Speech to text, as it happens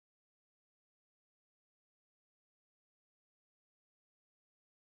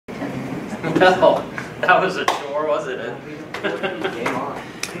Well, that was a chore, wasn't it? So,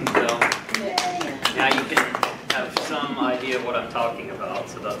 now you can have some idea of what I'm talking about,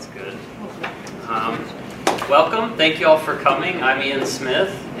 so that's good. Welcome, thank you all for coming. I'm Ian Smith,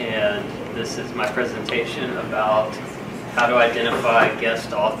 and this is my presentation about how to identify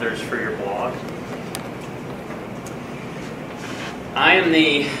guest authors for your blog. I am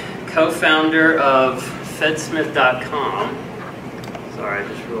the co-founder of fedsmith.com. Sorry, I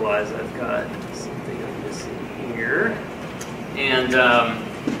just realized I've got something I'm missing here. And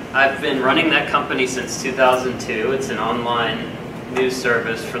I've been running that company since 2002. It's an online news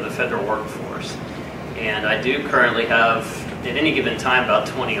service for the federal workforce. And I do currently have, at any given time, about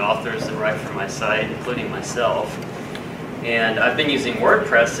 20 authors that write for my site, including myself. And I've been using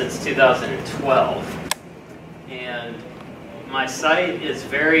WordPress since 2012. And my site is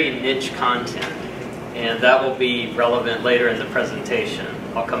very niche content. And that will be relevant later in the presentation.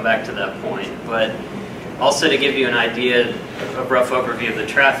 I'll come back to that point. But also to give you an idea, a rough overview of the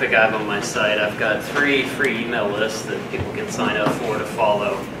traffic I have on my site, I've got 3 free email lists that people can sign up for to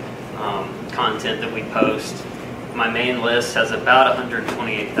follow content that we post. My main list has about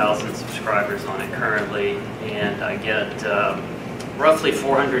 128,000 subscribers on it currently, and I get roughly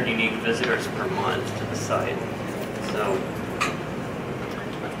 400 unique visitors per month to the site.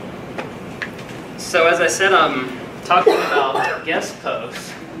 So as I said, I'm talking about guest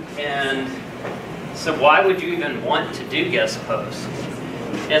posts, and so why would you even want to do guest posts?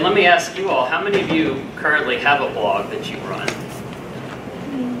 And let me ask you all, how many of you currently have a blog that you run?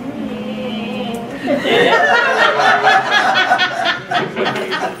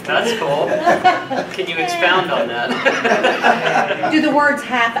 That's cool. Can you expound on that? Do the words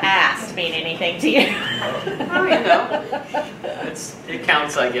half-assed mean anything to you? Oh, you know, it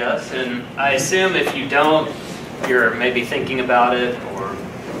counts, I guess. And I assume if you don't, you're maybe thinking about it or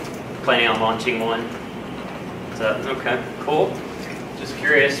planning on launching one. So, okay, cool. Just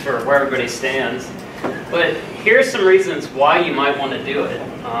curious for where everybody stands. But here's some reasons why you might want to do it.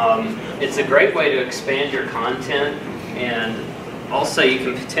 It's a great way to expand your content, and also you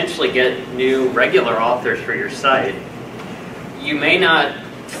can potentially get new regular authors for your site. You may not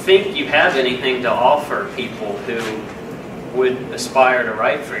think you have anything to offer people who would aspire to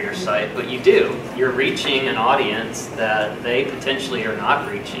write for your site, but you do. You're reaching an audience that they potentially are not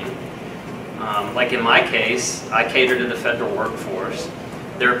reaching. Like in my case, I cater to the federal workforce.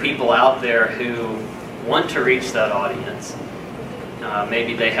 There are people out there who want to reach that audience.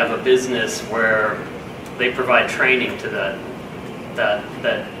 Maybe they have a business where they provide training to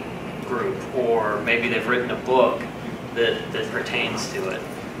that group, or maybe they've written a book that pertains to it.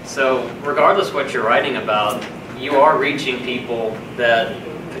 So regardless of what you're writing about, you are reaching people that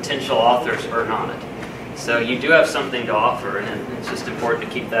potential authors are not. So you do have something to offer, and it's just important to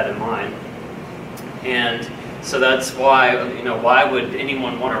keep that in mind. And so that's why, why would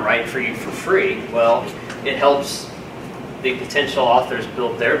anyone want to write for you for free? Well, it helps the potential authors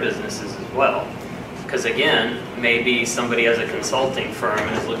build their businesses as well. Because again, maybe somebody has a consulting firm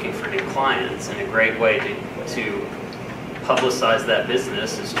and is looking for new clients, and a great way to publicize that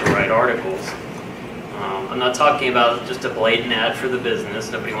business is to write articles. I'm not talking about just a blatant ad for the business,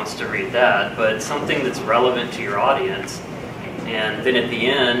 nobody wants to read that, but something that's relevant to your audience. And then at the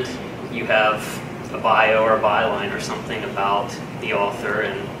end, you have a bio or a byline or something about the author,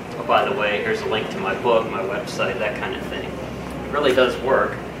 and oh, by the way, here's a link to my book, my website, that kind of thing. It really does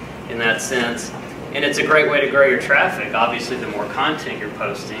work in that sense. And it's a great way to grow your traffic. Obviously, the more content you're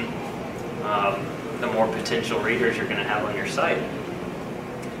posting, the more potential readers you're going to have on your site.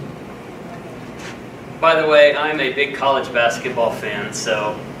 By the way, I'm a big college basketball fan,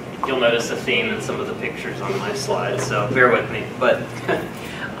 so you'll notice a theme in some of the pictures on my slides, so bear with me. But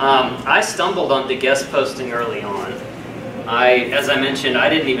I stumbled onto guest posting early on. As I mentioned, I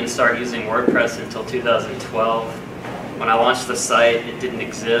didn't even start using WordPress until 2012. When I launched the site, it didn't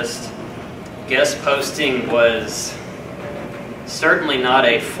exist. Guest posting was certainly not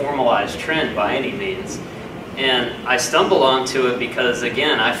a formalized trend by any means. And I stumbled onto it because,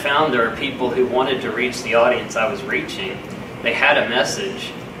 again, I found there were people who wanted to reach the audience I was reaching. They had a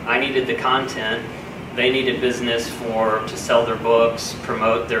message. I needed the content. They needed business to sell their books,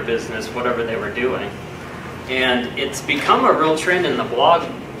 promote their business, whatever they were doing. And it's become a real trend in the blog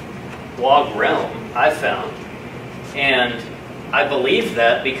realm, I've found. And I believe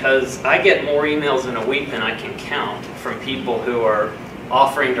that because I get more emails in a week than I can count from people who are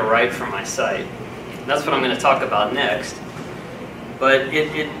offering to write for my site. That's what I'm going to talk about next. But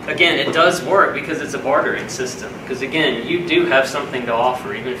again, it does work because it's a bartering system. Because again, you do have something to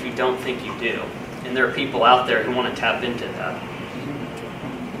offer, even if you don't think you do. And there are people out there who want to tap into that.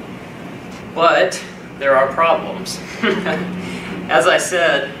 But there are problems. As I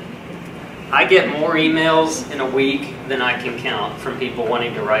said, I get more emails in a week than I can count from people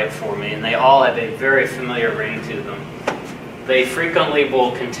wanting to write for me, and they all have a very familiar ring to them. They frequently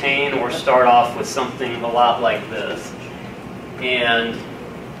will contain or start off with something a lot like this. And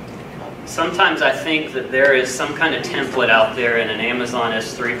sometimes I think that there is some kind of template out there in an Amazon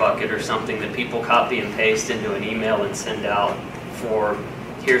S3 bucket or something that people copy and paste into an email and send out for,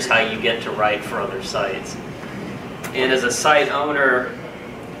 here's how you get to write for other sites. And as a site owner,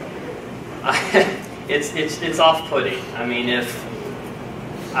 it's off-putting. I mean, if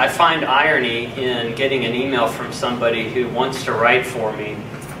I find irony in getting an email from somebody who wants to write for me,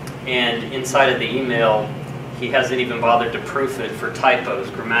 and inside of the email, he hasn't even bothered to proof it for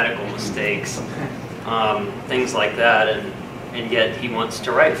typos, grammatical mistakes, things like that, and yet he wants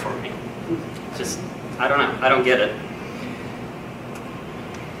to write for me. Just, I don't know, I don't get it.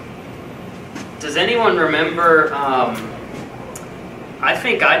 Does anyone remember, I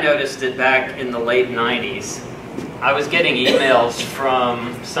think I noticed it back in the late 90s. I was getting emails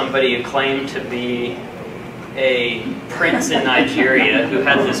from somebody who claimed to be a prince in Nigeria who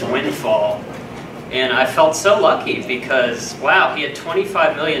had this windfall. And I felt so lucky because, wow, he had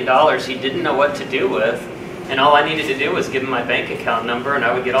 $25 million he didn't know what to do with. And all I needed to do was give him my bank account number and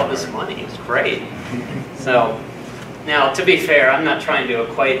I would get all this money. It was great. So, now to be fair, I'm not trying to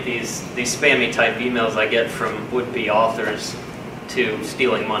equate these spammy type emails I get from would-be authors to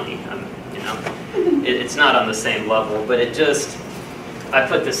stealing money. You know, it's not on the same level, but it just, I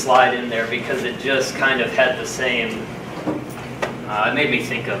put this slide in there because it just kind of had the same, it made me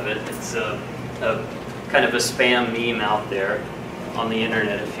think of it. It's a kind of a spam meme out there on the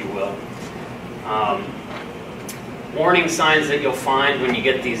internet, if you will. Warning signs that you'll find when you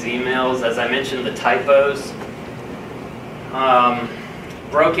get these emails, as I mentioned, the typos.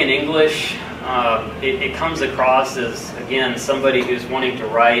 Broken English, it comes across as, again, somebody who's wanting to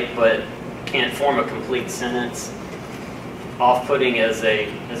write but can't form a complete sentence. Off-putting as a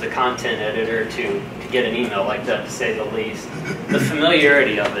content editor to get an email like that, to say the least. The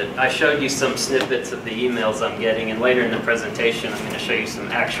familiarity of it. I showed you some snippets of the emails I'm getting, and later in the presentation I'm going to show you some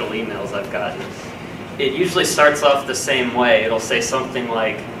actual emails I've gotten. It usually starts off the same way. It'll say something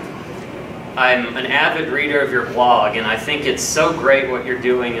like, I'm an avid reader of your blog, and I think it's so great what you're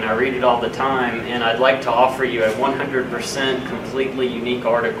doing, and I read it all the time, and I'd like to offer you a 100% completely unique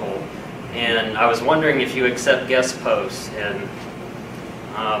article. And I was wondering if you accept guest posts, and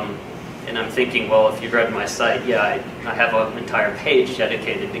I'm thinking, well, if you've read my site, yeah, I have an entire page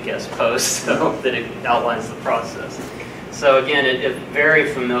dedicated to guest posts, so that it outlines the process. So again, a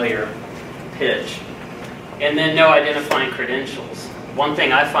very familiar pitch. And then no identifying credentials. One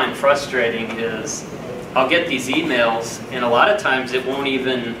thing I find frustrating is I'll get these emails, and a lot of times it won't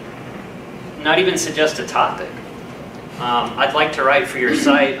not even suggest a topic. I'd like to write for your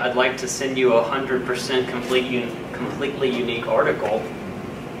site. I'd like to send you a 100% completely unique article.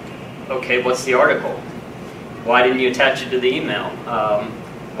 Okay, what's the article? Why didn't you attach it to the email?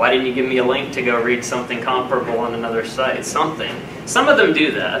 Why didn't you give me a link to go read something comparable on another site? Something. Some of them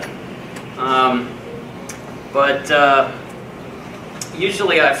do that. But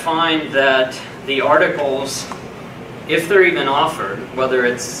usually I find that the articles, if they're even offered, whether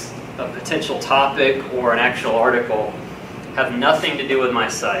it's a potential topic or an actual article, have nothing to do with my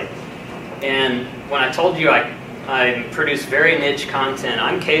site. And when I told you I produce very niche content,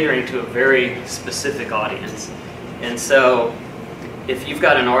 I'm catering to a very specific audience. And so if you've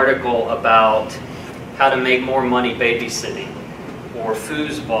got an article about how to make more money babysitting or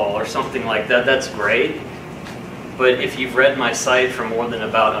foosball or something like that, that's great. But if you've read my site for more than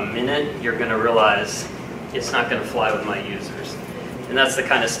about a minute, you're going to realize it's not going to fly with my users. And that's the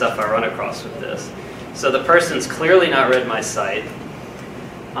kind of stuff I run across with this. So the person's clearly not read my site.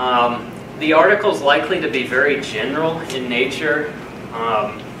 The article's likely to be very general in nature.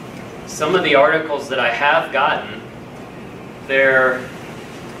 Some of the articles that I have gotten, they're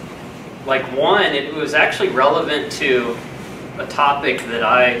like one, it was actually relevant to a topic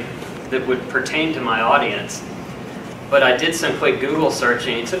that would pertain to my audience. But I did some quick Google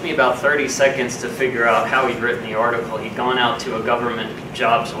searching. It took me about 30 seconds to figure out how he'd written the article. He'd gone out to a government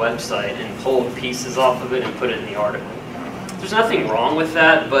jobs website and pulled pieces off of it and put it in the article. There's nothing wrong with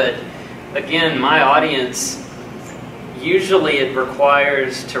that, but again, my audience, usually it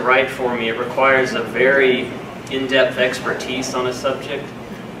requires, to write for me, it requires a very in-depth expertise on a subject.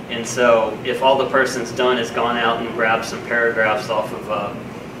 And so if all the person's done is gone out and grabbed some paragraphs off of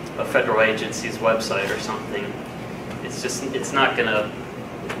a federal agency's website or something, it's not gonna,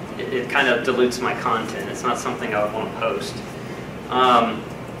 it kind of dilutes my content. It's not something I would want to post.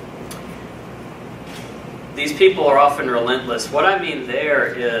 these people are often relentless. What I mean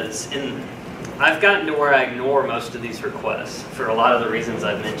there is, I've gotten to where I ignore most of these requests for a lot of the reasons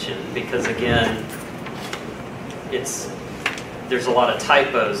I've mentioned, because again, there's a lot of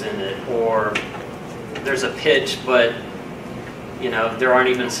typos in it, or there's a pitch, but there aren't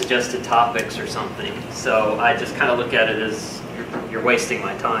even suggested topics or something. So I just kind of look at it as you're wasting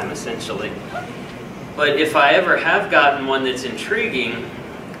my time, essentially. But if I ever have gotten one that's intriguing,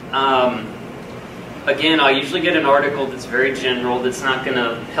 again, I'll usually get an article that's very general, that's not going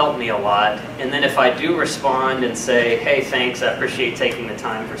to help me a lot. And then if I do respond and say, hey, thanks, I appreciate taking the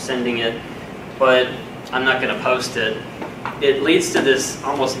time for sending it, but I'm not going to post it, it leads to this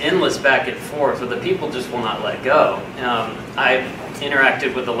almost endless back and forth where the people just will not let go. I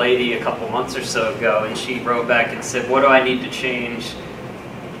interacted with a lady a couple months or so ago, and she wrote back and said, what do I need to change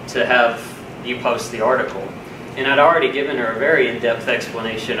to have you post the article? And I'd already given her a very in-depth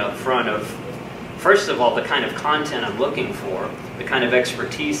explanation up front of, first of all, the kind of content I'm looking for, the kind of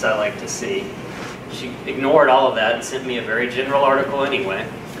expertise I like to see. She ignored all of that and sent me a very general article anyway.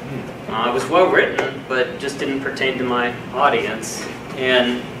 It was well written, but just didn't pertain to my audience.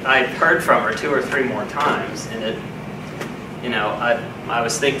 And I heard from her 2 or 3 more times, and I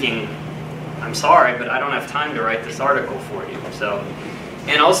was thinking, I'm sorry, but I don't have time to write this article for you. So,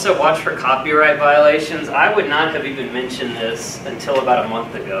 and also watch for copyright violations. I would not have even mentioned this until about a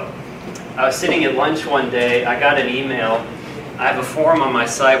month ago. I was sitting at lunch one day, I got an email. I have a forum on my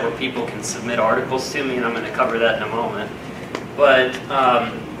site where people can submit articles to me, and I'm going to cover that in a moment. But,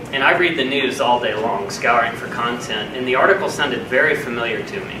 and I read the news all day long, scouring for content, and the article sounded very familiar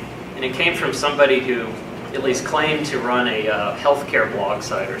to me. And it came from somebody who at least claimed to run a healthcare blog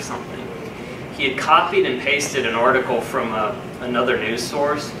site or something. He had copied and pasted an article from another news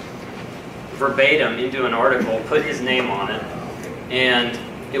source, verbatim into an article, put his name on it, and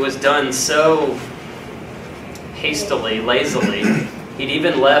it was done so hastily, lazily. He'd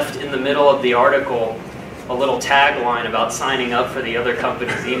even left in the middle of the article a little tagline about signing up for the other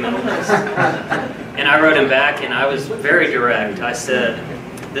company's email list. And I wrote him back, and I was very direct. I said,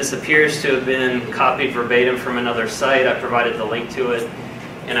 this appears to have been copied verbatim from another site. I provided the link to it.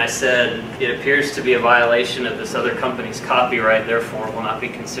 And I said, it appears to be a violation of this other company's copyright, therefore will not be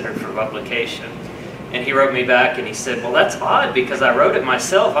considered for publication. And he wrote me back and he said, well, that's odd because I wrote it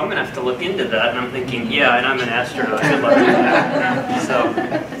myself. I'm going to have to look into that. And I'm thinking, yeah, and I'm an astronaut. Good luck with that. So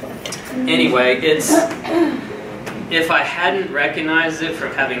anyway, if I hadn't recognized it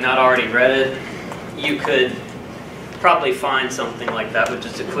from having not already read it, you could probably find something like that with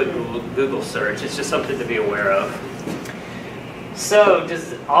just a quick Google search. It's just something to be aware of. So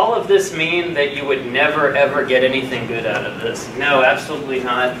does all of this mean that you would never ever get anything good out of this? No, absolutely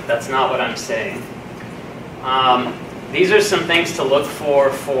not. That's not what I'm saying. These are some things to look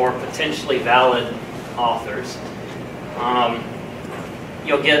for potentially valid authors.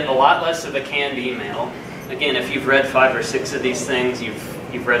 You'll get a lot less of a canned email. Again, if you've read 5 or 6 of these things,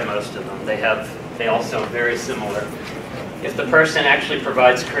 you've read most of them. They all sound very similar. If the person actually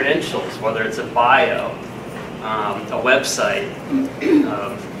provides credentials, whether it's a bio, a website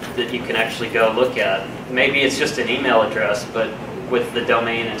that you can actually go look at. Maybe it's just an email address, but with the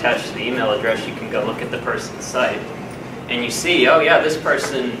domain attached to the email address, you can go look at the person's site. And you see, oh yeah, this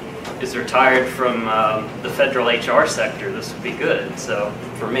person is retired from the federal HR sector. This would be good, so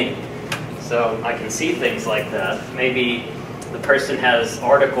for me. So I can see things like that. Maybe the person has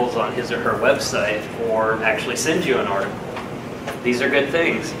articles on his or her website, or actually sends you an article. These are good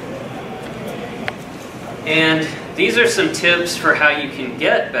things. And these are some tips for how you can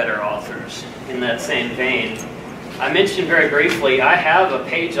get better authors in that same vein. I mentioned very briefly, I have a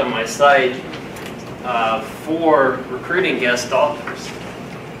page on my site for recruiting guest authors.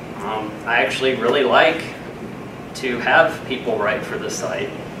 I actually really like to have people write for the site.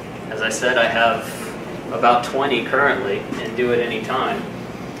 As I said, I have about 20 currently and do it anytime.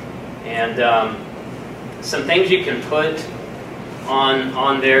 And some things you can put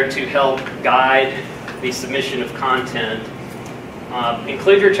on there to help guide the submission of content.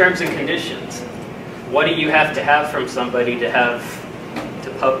 Include your terms and conditions. What do you have to have from somebody to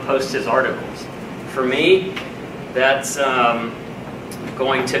post his articles? For me, that's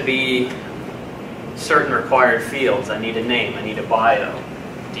going to be certain required fields. I need a name, I need a bio.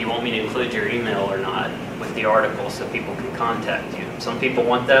 Do you want me to include your email or not with the article so people can contact you? Some people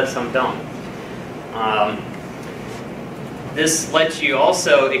want that, some don't. This lets you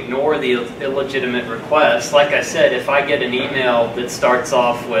also ignore the illegitimate requests. Like I said, if I get an email that starts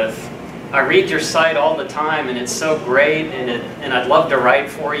off with, I read your site all the time and it's so great and I'd love to write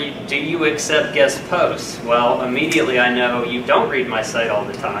for you. Do you accept guest posts? Well, immediately I know you don't read my site all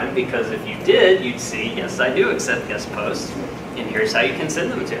the time, because if you did, you'd see, yes, I do accept guest posts, and here's how you can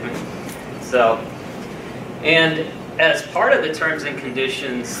send them to me. So, and as part of the terms and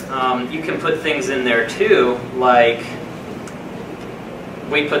conditions, you can put things in there too, like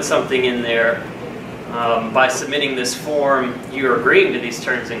we put something in there. By submitting this form, you're agreeing to these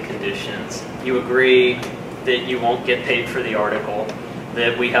terms and conditions. You agree that you won't get paid for the article,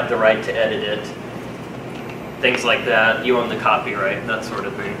 that we have the right to edit it, things like that. You own the copyright, that sort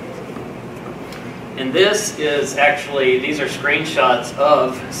of thing. And this is actually, these are screenshots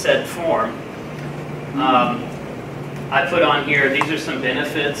of said form. I put on here, these are some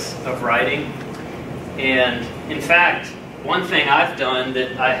benefits of writing. And in fact, one thing I've done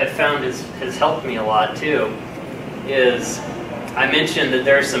that I have found has helped me a lot too is I mentioned that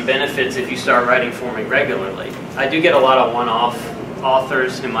there are some benefits if you start writing for me regularly. I do get a lot of one-off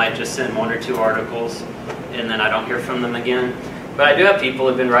authors who might just send 1 or 2 articles and then I don't hear from them again. But I do have people who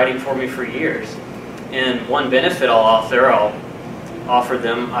have been writing for me for years. And one benefit I'll offer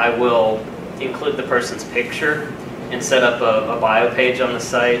them, I will include the person's picture and set up a bio page on the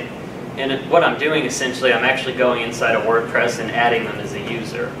site. And what I'm doing essentially, I'm actually going inside of WordPress and adding them as a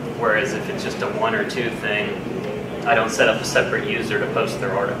user. Whereas if it's just a 1 or 2 thing, I don't set up a separate user to post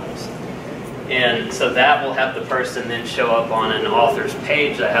their articles. And so that will have the person then show up on an author's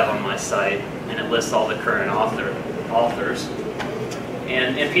page I have on my site, and it lists all the current authors.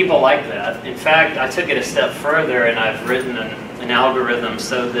 And people like that. In fact, I took it a step further and I've written an algorithm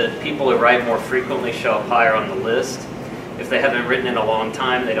so that people who write more frequently show up higher on the list. If they haven't written in a long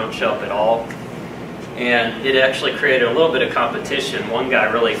time, they don't show up at all. And it actually created a little bit of competition. One guy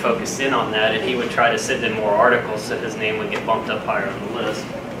really focused in on that, and he would try to send in more articles so his name would get bumped up higher on the list.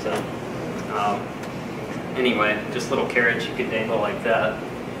 So anyway, just little carrots you could dangle like that.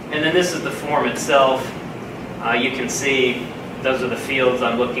 And then this is the form itself. You can see those are the fields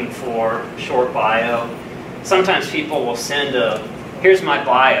I'm looking for, short bio. Sometimes people will send here's my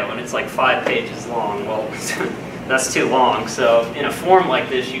bio, and it's like 5 pages long. Well, that's too long. So in a form like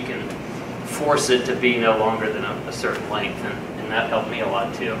this, you can force it to be no longer than a certain length, and that helped me a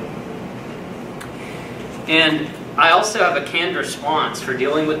lot too. And I also have a canned response for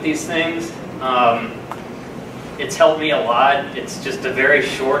dealing with these things. It's helped me a lot. It's just a very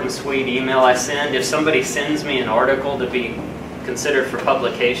short and sweet email I send. If somebody sends me an article to be considered for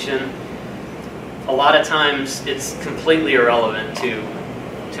publication, a lot of times it's completely irrelevant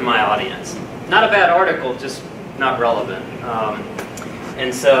to my audience. Not a bad article, just not relevant.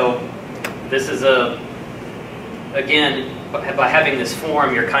 And so this is again, by having this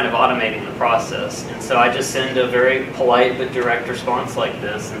form, you're kind of automating the process. And so I just send a very polite but direct response like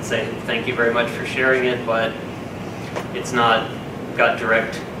this and say, thank you very much for sharing it, but it's not got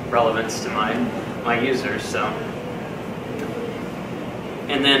direct relevance to my users. So.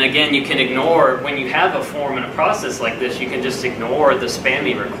 And then again, you can ignore, when you have a form and a process like this, you can just ignore the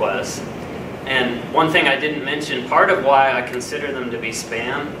spammy requests. And one thing I didn't mention, part of why I consider them to be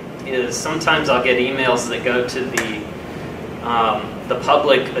spam is sometimes I'll get emails that go to the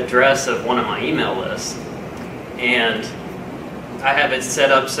public address of one of my email lists. And I have it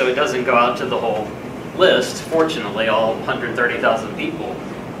set up so it doesn't go out to the whole list, fortunately, all 130,000 people.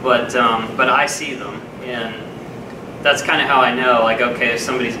 But I see them, and that's kind of how I know, like, okay, if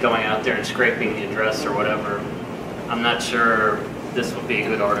somebody's going out there and scraping the address or whatever, I'm not sure this would be a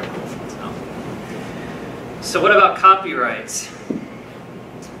good article. So what about copyrights?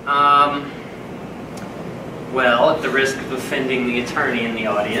 Well, at the risk of offending the attorney in the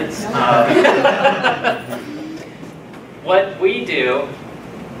audience, what we do,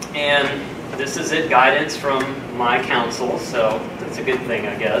 and this is guidance from my counsel, so that's a good thing,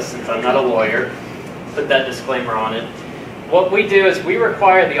 I guess, since I'm not a lawyer. Put that disclaimer on it. What we do is we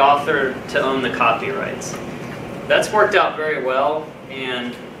require the author to own the copyrights. That's worked out very well,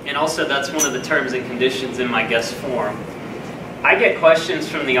 and also that's one of the terms and conditions in my guest form. I get questions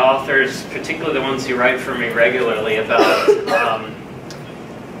from the authors, particularly the ones who write for me regularly, about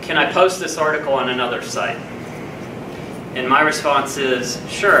can I post this article on another site? And my response is,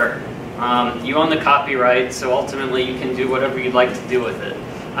 sure. You own the copyright, so ultimately you can do whatever you'd like to do with it.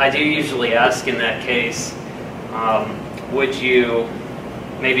 I do usually ask in that case, would you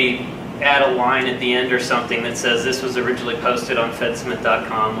maybe add a line at the end or something that says this was originally posted on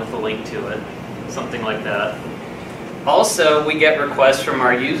fedsmith.com with a link to it, something like that. Also, we get requests from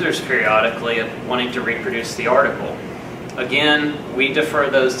our users periodically of wanting to reproduce the article. Again, we defer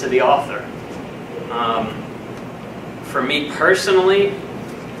those to the author. For me personally,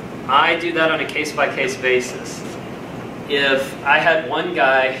 I do that on a case-by-case basis. If I had one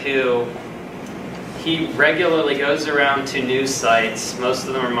guy who he regularly goes around to news sites, most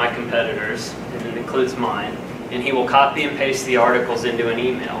of them are my competitors, and it includes mine, and he will copy and paste the articles into an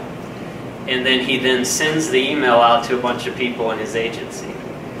email. And then he then sends the email out to a bunch of people in his agency.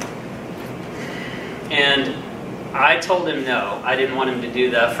 And I told him no, I didn't want him to do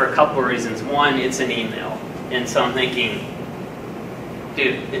that for a couple of reasons. One, it's an email. And so I'm thinking,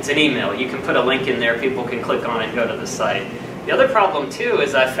 dude, it's an email. You can put a link in there, people can click on it and go to the site. The other problem too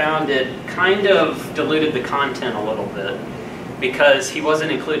is I found it kind of diluted the content a little bit because he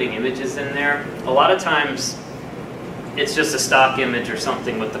wasn't including images in there. A lot of times it's just a stock image or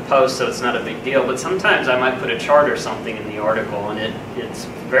something with the post, so it's not a big deal. But sometimes I might put a chart or something in the article and it's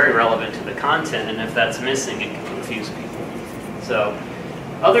very relevant to the content, and if that's missing, it can confuse people. So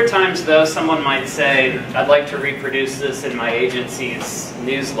other times though, someone might say, I'd like to reproduce this in my agency's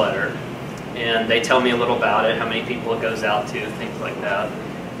newsletter. And they tell me a little about it, how many people it goes out to, things like that.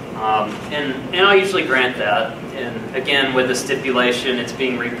 And I usually grant that. And again, with a stipulation, it's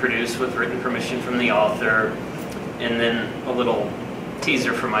being reproduced with written permission from the author, and then a little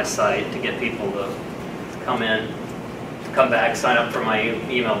teaser for my site to get people to come in, come back, sign up for my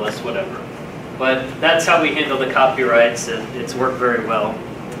email list, whatever. But that's how we handle the copyrights. It's worked very well.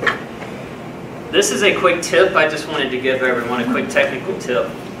 This is a quick tip. I just wanted to give everyone a quick technical tip.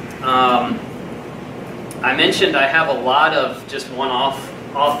 I mentioned I have a lot of just one-off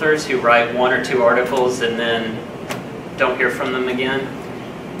authors who write 1 or 2 articles and then don't hear from them again.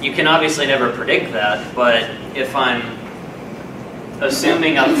 You can obviously never predict that, but if I'm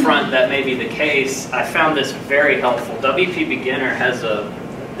assuming up front that may be the case, I found this very helpful. WP Beginner has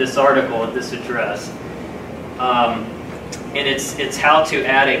this article at this address, and it's how to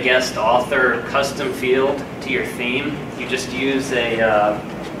add a guest author custom field to your theme. You just use a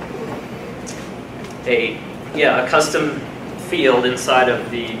custom field inside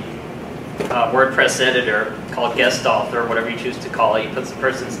of the WordPress editor called guest author, whatever you choose to call it. You put the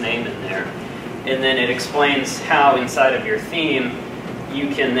person's name in there, and then it explains how inside of your theme you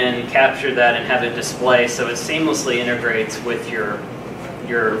can then capture that and have it display so it seamlessly integrates with your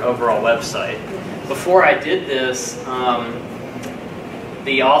overall website. Before I did this,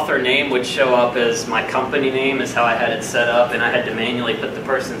 the author name would show up as my company name is how I had it set up, and I had to manually put the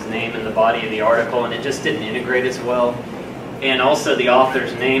person's name in the body of the article, and it just didn't integrate as well. And also the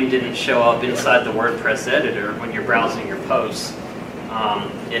author's name didn't show up inside the WordPress editor when you're browsing your posts.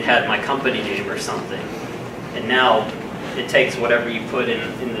 It had my company name or something. And now it takes whatever you put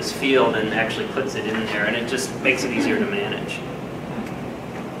in this field and actually puts it in there, and it just makes it easier to manage.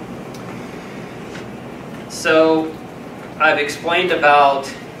 So I've explained about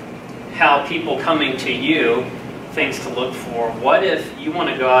how people coming to you, things to look for. What if you want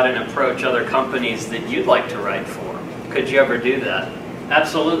to go out and approach other companies that you'd like to write for? Could you ever do that?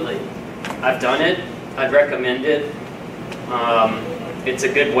 Absolutely. I've done it. I'd recommend it. It's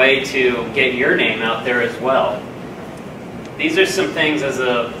a good way to get your name out there as well. These are some things as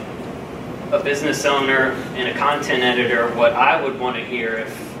a business owner and a content editor, what I would want to hear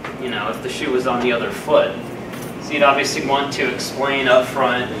if the shoe was on the other foot. So you'd obviously want to explain up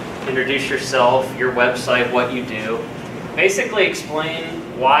front, introduce yourself, your website, what you do. Basically explain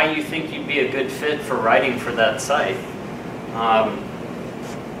why you think you'd be a good fit for writing for that site.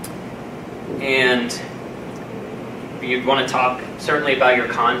 And you'd want to talk certainly about your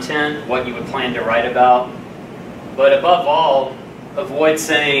content, what you would plan to write about. But above all, avoid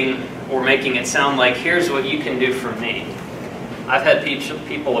saying or making it sound like, here's what you can do for me. I've had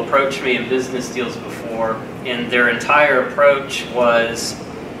people approach me in business deals before, and their entire approach was,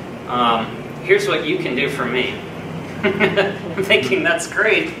 here's what you can do for me. I'm thinking that's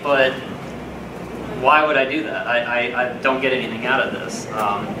great, but why would I do that? I don't get anything out of this.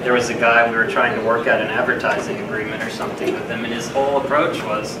 There was a guy, we were trying to work out an advertising agreement or something with him, and his whole approach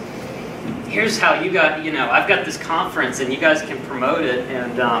was, here's how I've got this conference and you guys can promote it,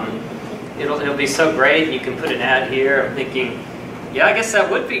 and it'll be so great, and you can put an ad here. I'm thinking, yeah, I guess that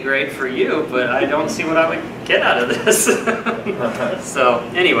would be great for you, but I don't see what I would get out of this. So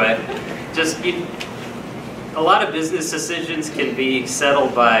anyway, a lot of business decisions can be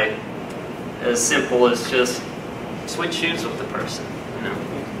settled by as simple as just switch shoes with the person,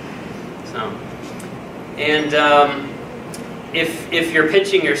 So, and if you're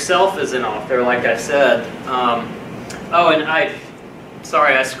pitching yourself as an author, like I said,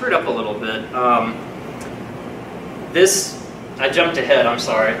 sorry, I screwed up a little bit. I jumped ahead, I'm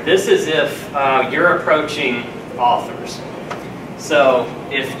sorry. This is if you're approaching authors. So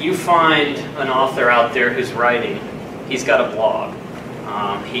if you find an author out there who's writing, he's got a blog,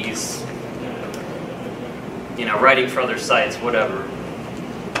 He's, writing for other sites, whatever.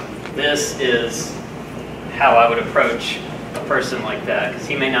 This is how I would approach a person like that, because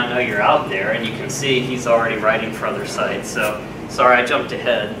he may not know you're out there, and you can see he's already writing for other sites. So, sorry, I jumped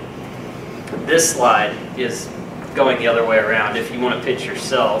ahead. This slide is going the other way around. If you want to pitch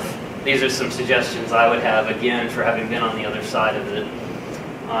yourself, these are some suggestions I would have, again, for having been on the other side of it.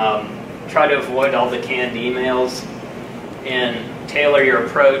 Try to avoid all the canned emails and tailor your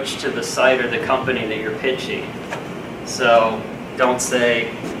approach to the site or the company that you're pitching. So don't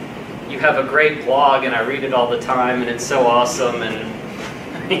say, you have a great blog and I read it all the time and it's so awesome, and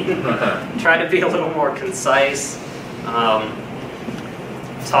try to be a little more concise.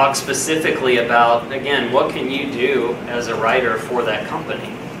 Talk specifically about, again, what can you do as a writer for that company?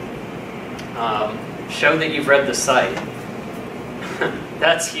 Show that you've read the site.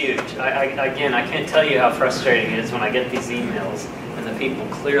 That's huge. Again, I can't tell you how frustrating it is when I get these emails and the people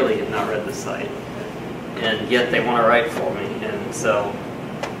clearly have not read the site, and yet they want to write for me, and so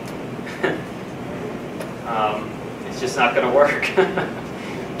it's just not going to work.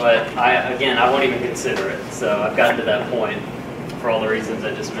 But again, I won't even consider it. So I've gotten to that point for all the reasons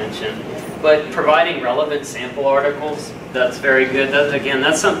I just mentioned. But providing relevant sample articles, that's very good. Again,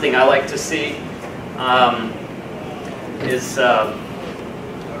 that's something I like to see.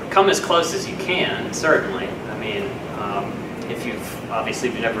 Come as close as you can, certainly. I mean, if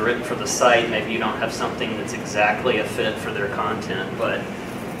you've never written for the site, maybe you don't have something that's exactly a fit for their content, but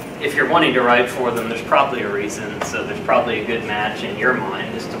if you're wanting to write for them, there's probably a reason, so there's probably a good match in your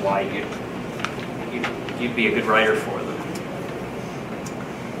mind as to why you'd be a good writer for them.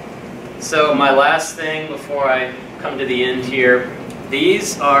 So my last thing before I come to the end here,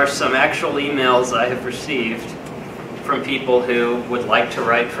 these are some actual emails I have received from people who would like to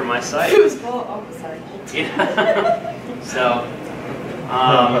write for my site. Oh, sorry. Yeah. So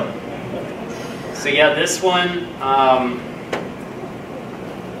yeah, this one,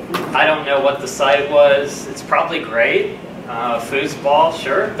 I don't know what the site was. It's probably great. Foosball,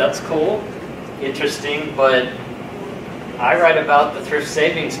 sure, that's cool, interesting, but I write about the thrift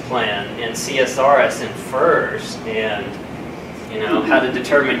savings plan and CSRS and FERS and how to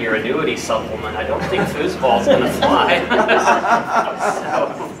determine your annuity supplement. I don't think foosball's going to fly. So,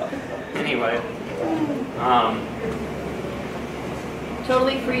 anyway.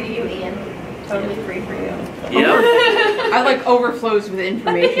 Totally free to you, Ian. Totally free for you. Yeah. I like overflows with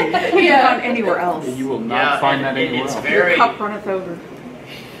information. You can find anywhere else. You will not find that anywhere it's else. very, Your cup runneth over.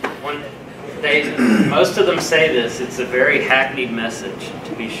 Most of them say this, it's a very hackneyed message,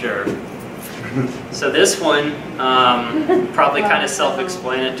 to be sure. So this one, probably kind of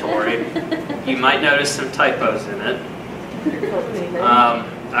self-explanatory. You might notice some typos in it.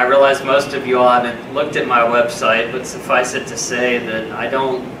 I realize most of you all haven't looked at my website, but suffice it to say that I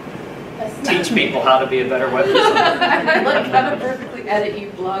don't teach people how to be a better web designer. I like how to perfectly edit you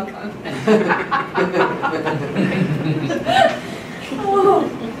blog content. Oh.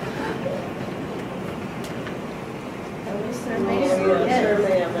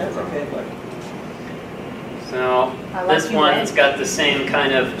 That's a good one. So this one's got the same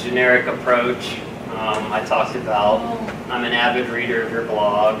kind of generic approach I talked about. I'm an avid reader of your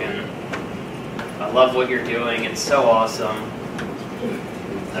blog, and I love what you're doing. It's so awesome.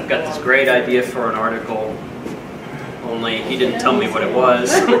 I've got this great idea for an article, only he didn't tell me what it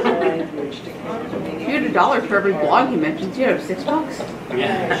was. If you had $1 for every blog he mentions, you have $6.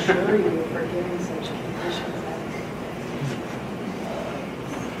 Yeah. I assure you for giving such conditions.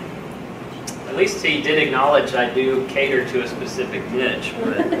 At least he did acknowledge I do cater to a specific niche,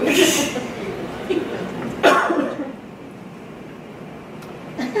 but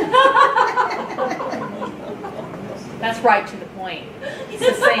That's right to the point.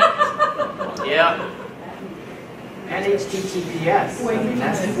 Succinct. yeah. And HTTPS. I mean,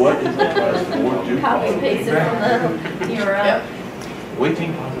 that's What is the class for do Copy paste it from the URL.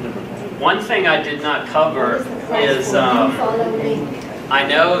 Waiting positive reply. One thing I did not cover is Follow link. I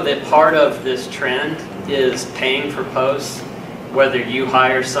know that part of this trend is paying for posts, whether you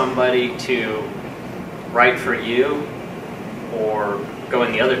hire somebody to write for you or go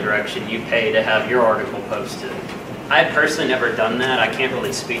in the other direction, you pay to have your article posted. I've personally never done that. I can't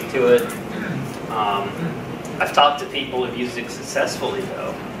really speak to it. I've talked to people who've used it successfully,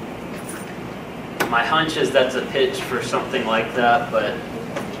 though. My hunch is that's a pitch for something like that, but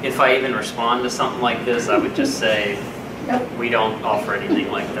if I even respond to something like this, I would just say, we don't offer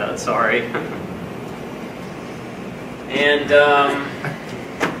anything like that, sorry. And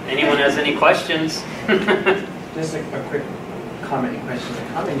anyone has any questions? just a quick comment and question. The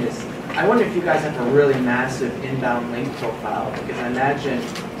comment is, I wonder if you guys have a really massive inbound link profile, because I imagine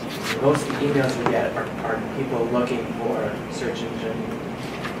most of the emails we get are people looking for search engine,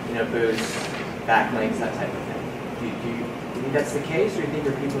 boosts, backlinks, that type of thing. Do you think that's the case, or do you think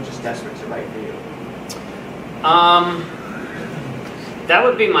are people just desperate to write for you? That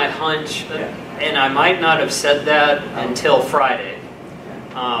would be my hunch, Yeah. and I might not have said that until Friday.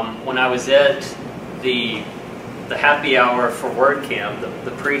 When I was at the happy hour for WordCamp,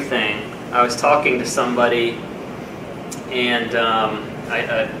 the pre-thing, I was talking to somebody, and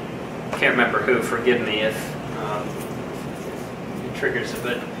I can't remember who, forgive me if it triggers it,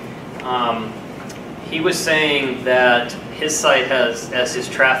 but he was saying that his site has, as his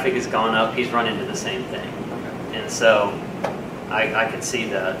traffic has gone up, he's run into the same thing. And so I could see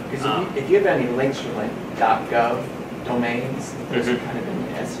that. Because if you have any links for like .gov domains, those are Mhm. kind of in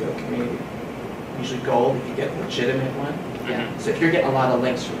the SEO community. Usually gold if you get a legitimate one. Mhm. So if you're getting a lot of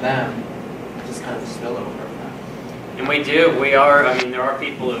links from them, it's just kind of a spillover of that. And there are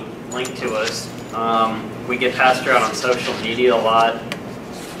people who link to us. We get passed around on social media a lot.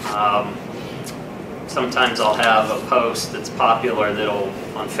 Sometimes I'll have a post that's popular that'll,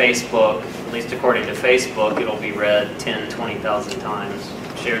 on Facebook, at least according to Facebook, it'll be read 10, 20,000 times,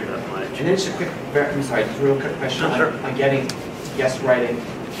 shared that much. And then just a quick, just a real quick question Sure. on getting guest writing.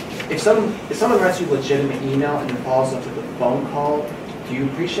 If someone writes you a legitimate email and then follows up with a phone call, do you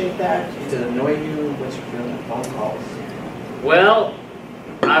appreciate that? Does it annoy you? What's your feeling on phone calls? Well,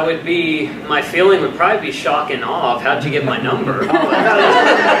 my feeling would probably be shock and awe of how'd you get my number?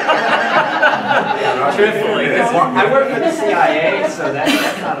 Truthfully. I work for the CIA, so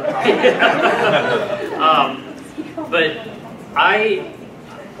that's not a problem. But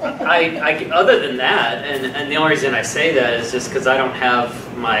other than that, and the only reason I say that is just because I don't have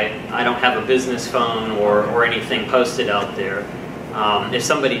a business phone or anything posted out there. If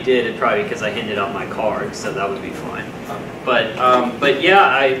somebody did, it'd probably be because I handed out my card, so that would be fine. But yeah,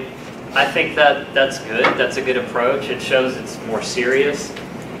 I think that's good. That's a good approach. It shows it's more serious.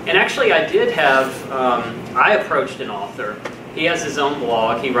 And actually, I approached an author. He has his own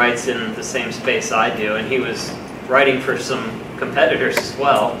blog. He writes in the same space I do, and he was writing for some competitors as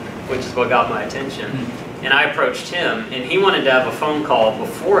well, which is what got my attention. And I approached him, and he wanted to have a phone call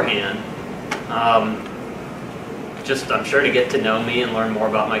beforehand, I'm sure to get to know me and learn more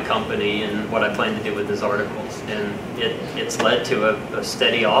about my company and what I plan to do with his articles. And it's led to a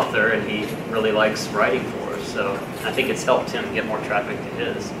steady author, and he really likes writing for us. So I think it's helped him get more traffic to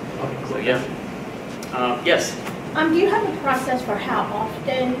his. So yeah. Yes? Do you have a process for how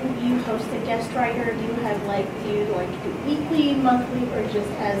often you host a guest writer? Do you do weekly, monthly, or just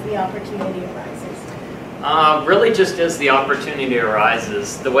as the opportunity arises? Really just as the opportunity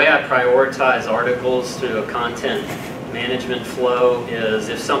arises. The way I prioritize articles through a content management flow is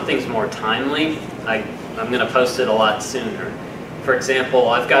if something's more timely, I'm going to post it a lot sooner. For example,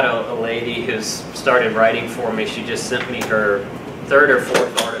 I've got a lady who's started writing for me. She just sent me her 3rd or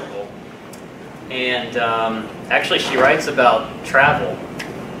 4th article. And actually she writes about travel,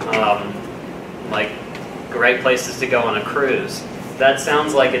 like great places to go on a cruise. That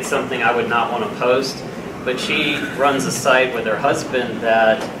sounds like it's something I would not want to post. But she runs a site with her husband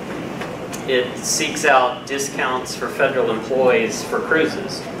that it seeks out discounts for federal employees for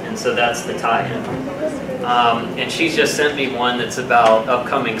cruises. And so that's the tie-in. And she's just sent me one that's about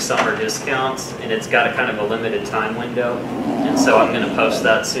upcoming summer discounts, and it's got a kind of a limited time window. And so I'm going to post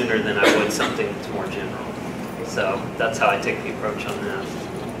that sooner than I would something that's more general. So that's how I take the approach on that.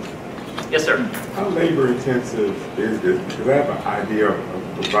 Yes, sir? How labor intensive is this? Because I have an idea of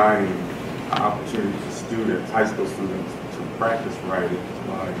providing an opportunity for students, high school students, to practice writing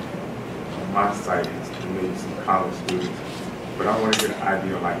on my site and maybe some college students. But I want to get an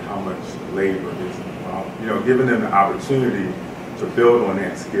idea of how much labor is involved. Giving them the opportunity to build on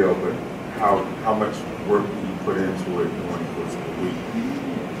that skill, but how much work do you put into it during the course of the week?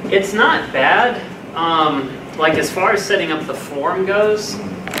 It's not bad. As far as setting up the form goes,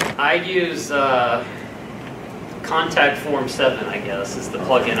 I use Contact Form 7, I guess, is the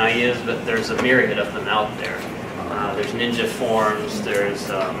plugin I use, but there's a myriad of them out there. There's Ninja Forms, there's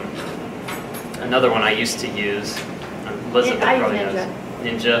another one I used to use. Elizabeth I use probably Ninja. has.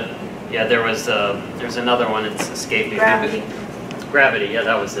 Ninja. Yeah, there's another one, it's escaping me. Gravity. Gravity, yeah,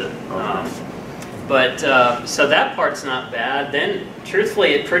 that was it. So that part's not bad. Then,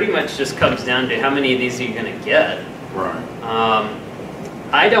 truthfully, it pretty much just comes down to how many of these are you going to get. Right.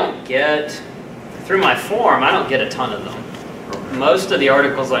 I don't get, through my form, I don't get a ton of them. Most of the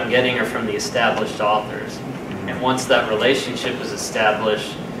articles I'm getting are from the established authors. And once that relationship is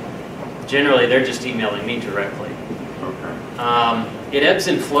established, generally they're just emailing me directly. Okay. It ebbs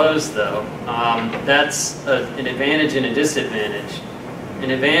and flows though. That's an advantage and a disadvantage.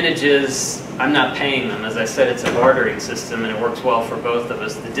 An advantage is I'm not paying them. As I said, it's a bartering system and it works well for both of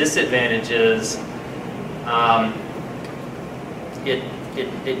us. The disadvantage is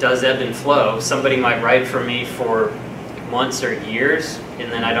it does ebb and flow. Somebody might write for me for months or years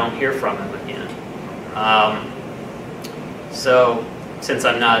and then I don't hear from them again. So since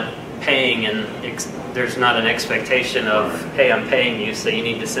I'm not paying and there's not an expectation of, hey, I'm paying you, so you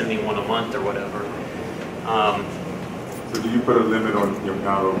need to send me one a month or whatever. So do you put a limit on the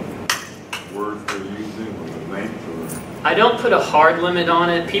amount of words they're using or the length? Or? I don't put a hard limit on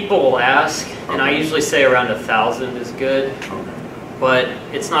it. People will ask, and I usually say around 1,000 is good. Okay. But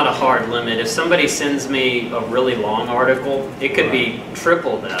it's not a hard limit. If somebody sends me a really long article, it could be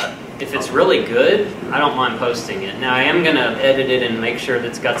triple that. If it's really good, I don't mind posting it. Now I am going to edit it and make sure that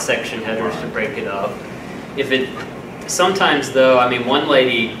it's got section headers to break it up. Sometimes though, I mean, one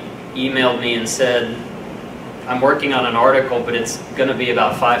lady emailed me and said, I'm working on an article, but it's going to be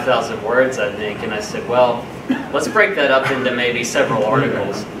about 5,000 words, I think. And I said, well, let's break that up into maybe several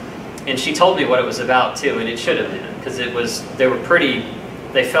articles. And she told me what it was about too, and it should have been, because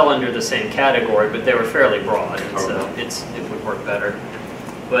they fell under the same category, but they were fairly broad, and so it would work better.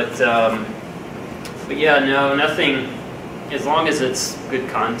 But yeah, no, nothing, as long as it's good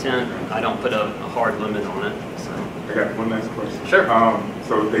content, I don't put a hard limit on it. So. I got one last question. Sure.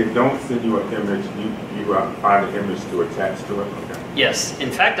 So if they don't send you an image, you find an image to attach to it? Okay. Yes,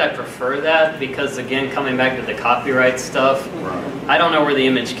 in fact I prefer that because again, coming back to the copyright stuff, Right. I don't know where the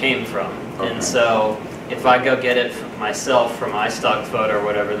image came from. Okay. And so if I go get it myself from iStock Photo or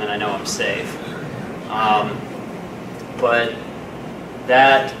whatever, then I know I'm safe. But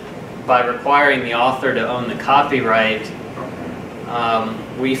that, by requiring the author to own the copyright,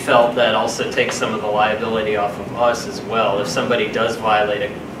 we felt that also takes some of the liability off of us as well. If somebody does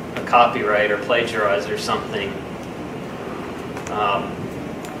violate a copyright or plagiarize or something,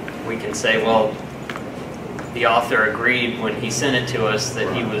 we can say, well, the author agreed when he sent it to us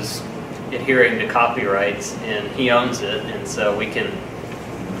that he was adhering to copyrights and he owns it, and so we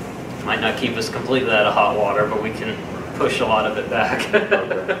might not keep us completely out of hot water, but we can push a lot of it back.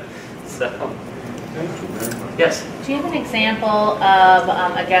 Okay. So, Thank you very much. yes. Do you have an example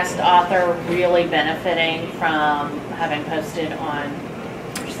of a guest author really benefiting from having posted on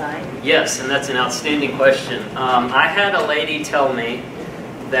your site? Yes, and that's an outstanding question. I had a lady tell me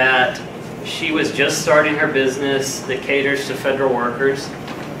that she was just starting her business that caters to federal workers,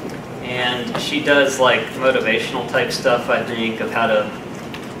 and she does like motivational type stuff, I think, of how to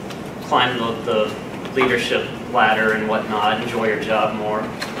climb the leadership ladder and whatnot, enjoy your job more.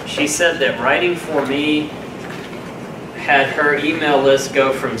 She said that writing for me had her email list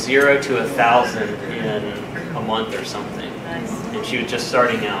go from 0 to 1,000 in a month or something. Nice. And she was just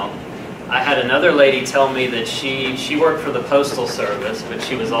starting out. I had another lady tell me that she worked for the Postal Service, but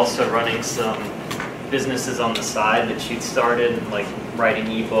she was also running some businesses on the side that she'd started, like writing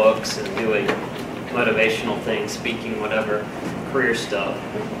ebooks and doing motivational things, speaking, whatever, career stuff.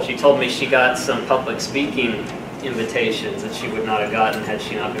 She told me she got some public speaking invitations that she would not have gotten had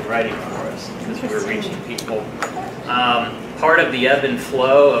she not been writing for us, because we were reaching people. Part of the ebb and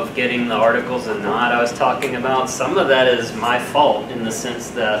flow of getting the articles and not I was talking about, some of that is my fault in the sense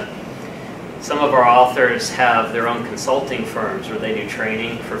that some of our authors have their own consulting firms where they do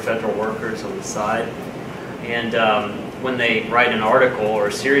training for federal workers on the side. And when they write an article or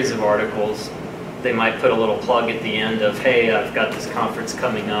a series of articles, they might put a little plug at the end of, hey, I've got this conference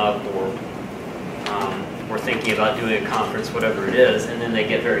coming up, or we're thinking about doing a conference, whatever it is, and then they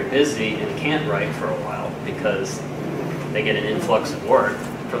get very busy and can't write for a while because they get an influx of work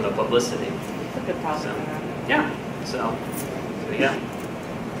from the publicity. It's a good problem. So, yeah, so yeah.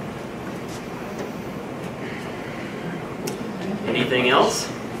 Anything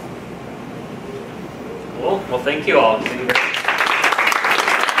else? Cool. Well, thank you all.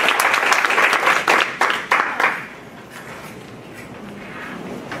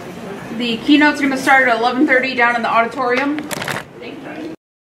 The keynote's going to start at 11:30 down in the auditorium.